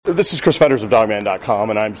This is Chris Fetters of Dogman.com,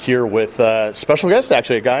 and I'm here with a special guest,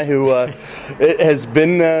 actually, a guy who has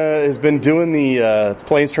been doing the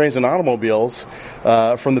planes, trains, and automobiles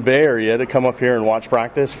from the Bay Area to come up here and watch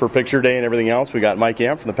practice for Picture Day and everything else. We got Mike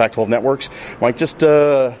Yam from the Pac-12 Networks. Mike, just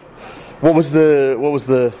what was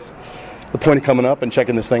the point of coming up and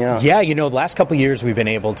checking this thing out? Yeah, the last couple of years we've been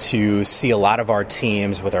able to see a lot of our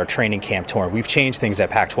teams with our training camp tour. We've changed things at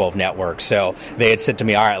Pac-12 Network. So they had said to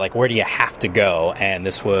me, all right, where do you have to go? And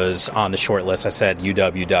this was on the short list. I said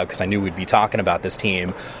UW, because I knew we'd be talking about this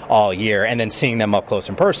team all year. And then seeing them up close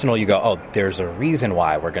and personal, you go, oh, there's a reason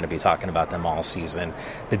why we're going to be talking about them all season.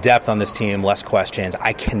 The depth on this team, less questions.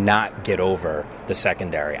 I cannot get over the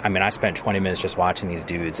secondary. I mean, I spent 20 minutes just watching these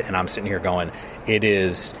dudes, and I'm sitting here going,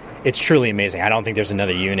 it's truly amazing. I don't think there's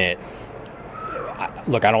another unit.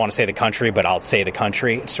 Look, I don't want to say the country, but I'll say the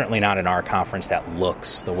country. It's certainly not in our conference that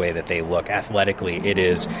looks the way that they look. Athletically, it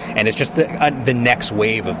is. And it's just the next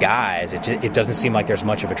wave of guys. It doesn't seem like there's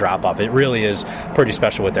much of a drop-off. It really is pretty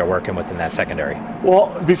special what they're working with in that secondary.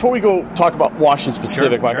 Well, before we go talk about Washington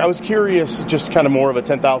specific, Mike, I was curious, just kind of more of a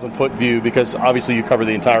 10,000-foot view, because obviously you cover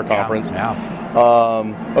the entire conference. Yeah.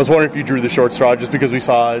 I was wondering if you drew the short straw just because we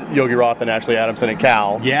saw Yogi Roth and Ashley Adamson at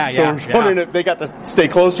Cal. So I was wondering if they got to stay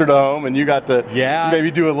closer to home and you got to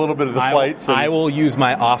maybe do a little bit of the flights. I will use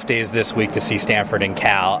my off days this week to see Stanford and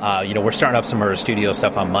Cal. We're starting up some Murder Studio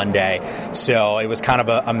stuff on Monday, so it was kind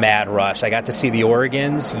of a mad rush. I got to see the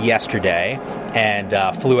Oregons yesterday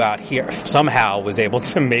and flew out here. Somehow was able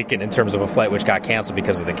to make it in terms of a flight which got canceled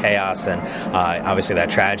because of the chaos and obviously that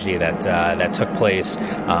tragedy that took place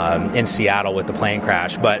in Seattle with the plane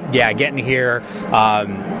crash. But yeah, getting here,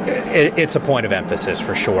 it's a point of emphasis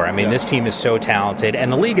for sure. I mean, this team is so talented,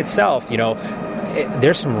 and the league itself,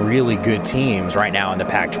 there's some really good teams right now in the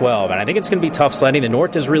Pac-12, and I think it's going to be tough sledding. The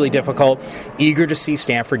North is really difficult. Eager to see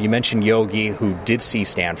Stanford. You mentioned Yogi, who did see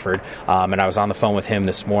Stanford, and I was on the phone with him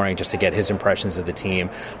this morning just to get his impressions of the team.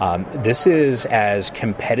 This is as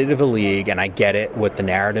competitive a league, and I get it, what the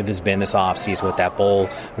narrative has been this offseason with that bowl,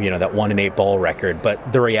 that 1-8 bowl record.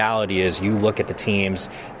 But the reality is, you look at the teams,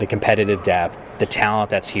 the competitive depth, the talent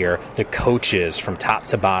that's here, the coaches from top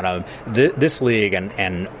to bottom. This league,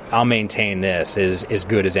 and I'll maintain this, is as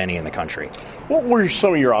good as any in the country. What were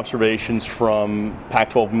some of your observations from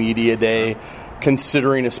Pac-12 Media Day,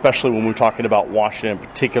 considering, especially when we're talking about Washington in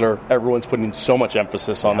particular, everyone's putting so much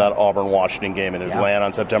emphasis on that Auburn-Washington game in Atlanta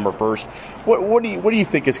on September 1st. What do you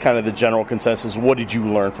think is kind of the general consensus? What did you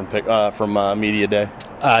learn from Media Day?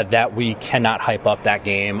 That we cannot hype up that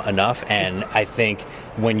game enough, and I think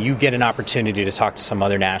when you get an opportunity to talk to some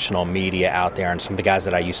other national media out there and some of the guys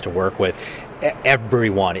that I used to work with,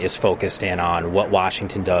 everyone is focused in on what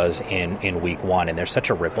Washington does in week one, and there's such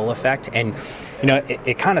a ripple effect. And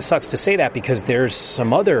it kind of sucks to say that, because there's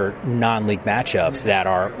some other non-league matchups that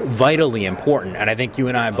are vitally important, and I think you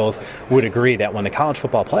and I both would agree that when the College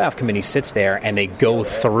Football Playoff Committee sits there and they go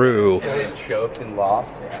through choked and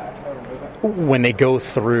lost, when they go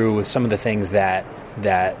through some of the things that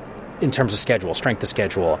in terms of schedule, strength of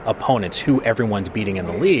schedule, opponents, who everyone's beating in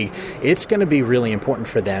the league, it's going to be really important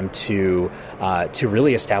for them to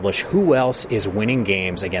really establish who else is winning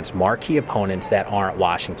games against marquee opponents that aren't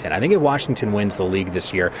Washington. I think if Washington wins the league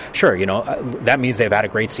this year, sure, that means they've had a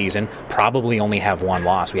great season, probably only have one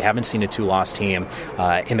loss. We haven't seen a two-loss team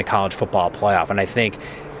in the college football playoff, and I think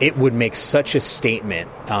it would make such a statement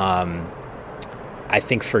I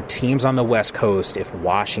think for teams on the West Coast, if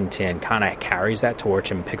Washington kind of carries that torch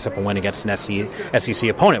and picks up a win against an SEC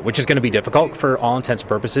opponent, which is going to be difficult for all intents and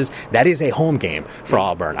purposes, that is a home game for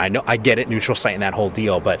Auburn. I get it, neutral site and that whole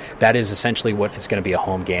deal, but that is essentially what it's going to be, a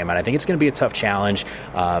home game. And I think it's going to be a tough challenge,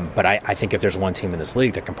 but I think if there's one team in this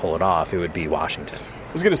league that can pull it off, it would be Washington.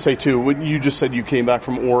 I was going to say, too, when you just said you came back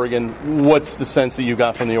from Oregon, what's the sense that you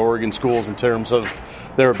got from the Oregon schools in terms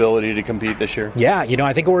of their ability to compete this year? Yeah,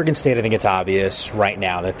 I think Oregon State, I think it's obvious right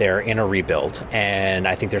now that they're in a rebuild, and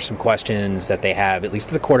I think there's some questions that they have, at least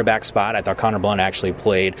to the quarterback spot. I thought Connor Blunt actually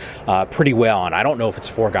played pretty well, and I don't know if it's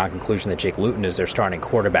a foregone conclusion that Jake Luton is their starting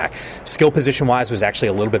quarterback. Skill position-wise was actually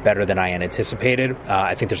a little bit better than I had anticipated.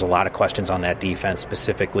 I think there's a lot of questions on that defense,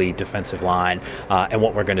 specifically defensive line, and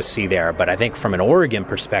what we're going to see there. But I think from an Oregon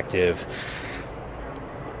perspective,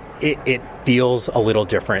 it feels a little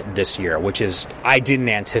different this year, which is I didn't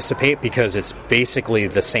anticipate, because it's basically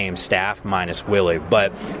the same staff minus Willie.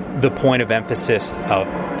 But the point of emphasis of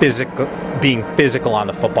being physical on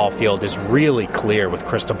the football field is really clear with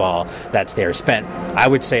Cristobal that's there. Spent, I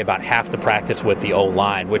would say, about half the practice with the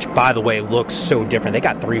O-line, which, by the way, looks so different. They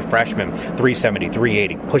got 3 freshmen, 370,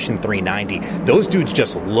 380, pushing 390. Those dudes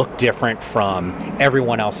just look different from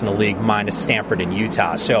everyone else in the league minus Stanford and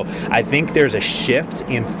Utah. So I think there's a shift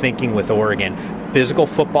in thinking with Oregon. Physical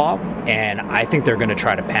football, and I think they're going to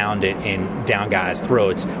try to pound it in down guys'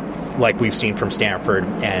 throats like we've seen from Stanford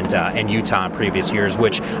and Utah in previous years,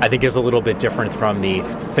 which I think is a little bit different from the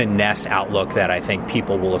finesse outlook that I think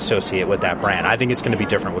people will associate with that brand. I think it's going to be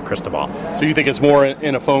different with Cristobal. So you think it's more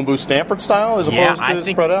in a phone booth Stanford style as opposed to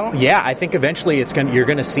spread out? Yeah, I think eventually you're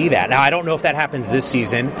going to see that. Now, I don't know if that happens this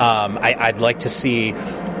season. I'd like to see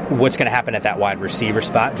what's going to happen at that wide receiver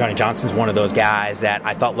spot. Johnny Johnson's one of those guys that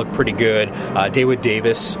I thought looked pretty good. David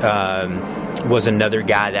Davis was another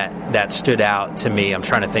guy that stood out to me. I'm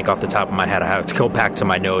trying to think off the top of my head. I have to go back to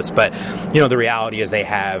my notes. But, the reality is they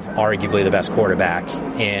have arguably the best quarterback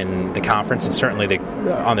in the conference and certainly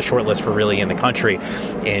on the short list for really in the country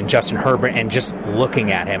in Justin Herbert. And just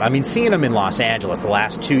looking at him, I mean, seeing him in Los Angeles the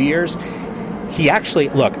last 2 years, he actually,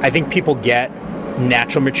 look, I think people get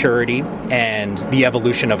natural maturity and the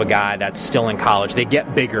evolution of a guy that's still in college. They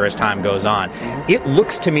get bigger as time goes on. It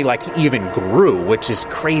looks to me like he even grew, which is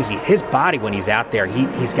crazy. His body, when he's out there,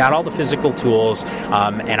 he's got all the physical tools,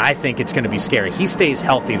 and I think it's going to be scary. He stays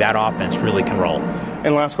healthy, that offense really can roll.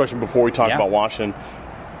 And last question before we talk about Washington.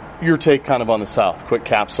 Your take kind of on the South, quick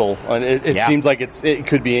capsule. And it seems like it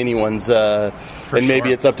could be anyone's, and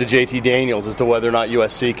maybe it's up to JT Daniels as to whether or not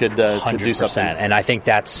USC could to do something. And I think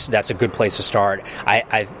that's a good place to start.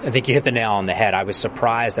 I think you hit the nail on the head. I was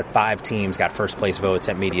surprised that 5 teams got first place votes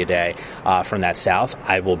at Media Day from that South.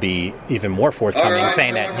 I will be even more forthcoming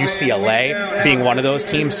saying that UCLA being one of those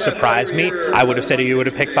teams surprised me. I would have said you would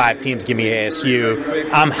have picked 5 teams, give me ASU.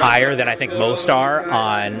 I'm higher than I think most are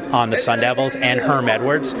on the Sun Devils and Herm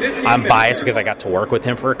Edwards. I'm biased because I got to work with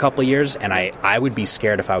him for a couple of years, and I would be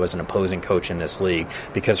scared if I was an opposing coach in this league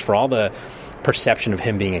because for all the perception of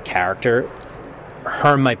him being a character,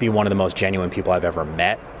 Herm might be one of the most genuine people I've ever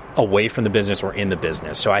met, away from the business or in the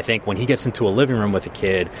business. So I think when he gets into a living room with a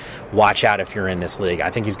kid, watch out if you're in this league. I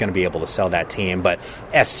think he's going to be able to sell that team. But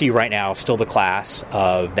SC right now is still the class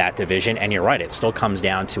of that division. And you're right, it still comes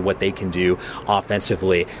down to what they can do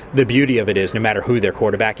offensively. The beauty of it is no matter who their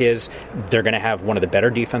quarterback is, they're going to have one of the better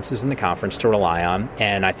defenses in the conference to rely on.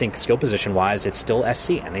 And I think skill position-wise, it's still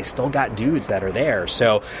SC. And they still got dudes that are there.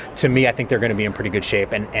 So to me, I think they're going to be in pretty good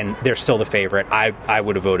shape. And they're still the favorite. I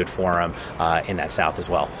would have voted for them in that South as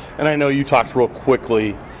well. And I know you talked real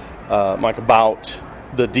quickly, Mike, about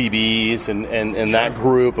the DBs and that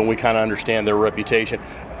group, and we kind of understand their reputation.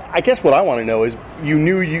 I guess what I want to know is you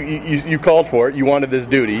knew you called for it. You wanted this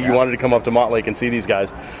duty. You wanted to come up to Montlake and see these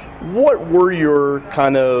guys. What were your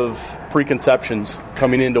kind of preconceptions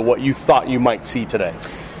coming into what you thought you might see today?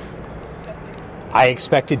 I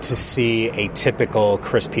expected to see a typical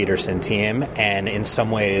Chris Petersen team, and in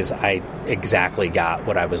some ways I exactly got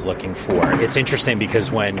what I was looking for. It's interesting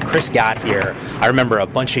because when Chris got here, I remember a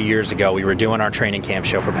bunch of years ago we were doing our training camp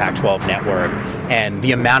show for Pac-12 Network, and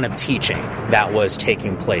the amount of teaching that was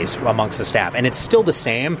taking place amongst the staff. And it's still the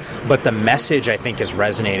same, but the message I think is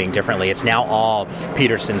resonating differently. It's now all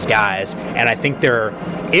Petersen's guys, and I think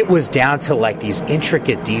it was down to like these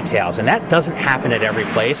intricate details, and that doesn't happen at every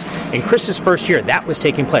place. In Chris's first year, that was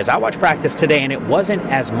taking place. I watched practice today, and it wasn't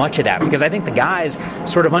as much of that because I think the guys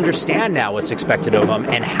sort of understand now what's expected of them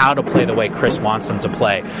and how to play the way Chris wants them to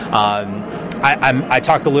play. I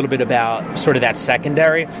talked a little bit about sort of that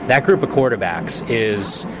secondary. That group of quarterbacks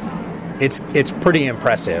is... It's pretty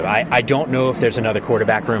impressive. I don't know if there's another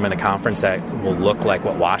quarterback room in the conference that will look like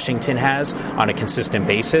what Washington has on a consistent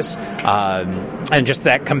basis. And just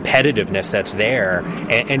that competitiveness that's there.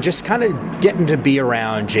 And just kind of getting to be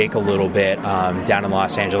around Jake a little bit down in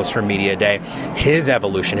Los Angeles for Media Day. His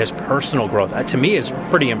evolution, his personal growth, to me is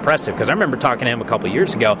pretty impressive because I remember talking to him a couple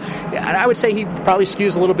years ago. And I would say he probably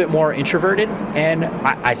skews a little bit more introverted. And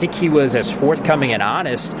I think he was as forthcoming and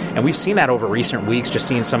honest. And we've seen that over recent weeks, just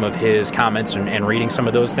seeing some of his comments and reading some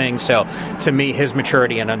of those things. So to me, his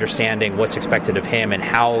maturity and understanding what's expected of him and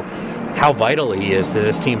how vital he is to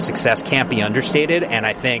this team's success can't be understated. And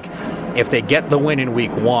I think if they get the win in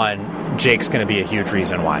week 1, Jake's going to be a huge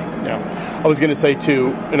reason why. Yeah, I was going to say too,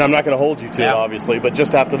 and I'm not going to hold you to it obviously, but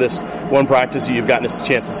just after this one practice, you've gotten a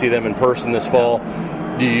chance to see them in person this fall.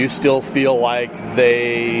 Do you still feel like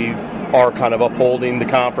they are kind of upholding the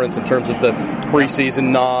conference in terms of the preseason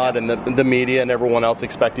nod and the media and everyone else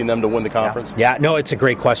expecting them to win the conference? Yeah, no, it's a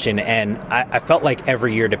great question. And I felt like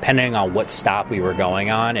every year, depending on what stop we were going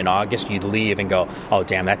on in August, you'd leave and go, oh,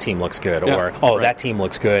 damn, that team looks good. Yeah, or, oh, that team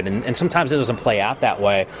looks good. And sometimes it doesn't play out that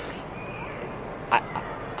way.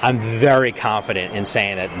 I'm very confident in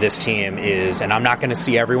saying that this team is, and I'm not going to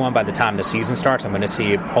see everyone by the time the season starts. I'm going to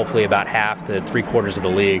see hopefully about half to three-quarters of the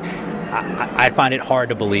league. I find it hard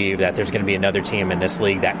to believe that there's going to be another team in this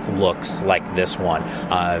league that looks like this one.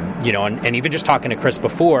 And even just talking to Chris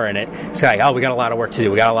before, and it's like, oh, we got a lot of work to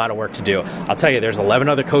do. We got a lot of work to do. I'll tell you, there's 11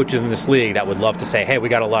 other coaches in this league that would love to say, hey, we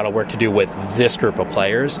got a lot of work to do with this group of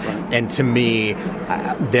players. And to me,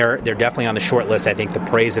 they're definitely on the short list. I think the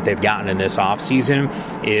praise that they've gotten in this offseason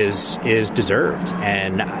is deserved.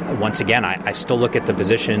 And once again, I still look at the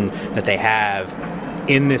position that they have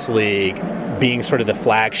in this league being sort of the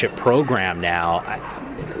flagship program now.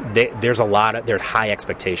 There's high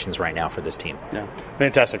expectations right now for this team. Yeah,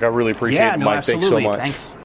 fantastic. I really appreciate it, Mike. Absolutely. Thanks so much. Thanks.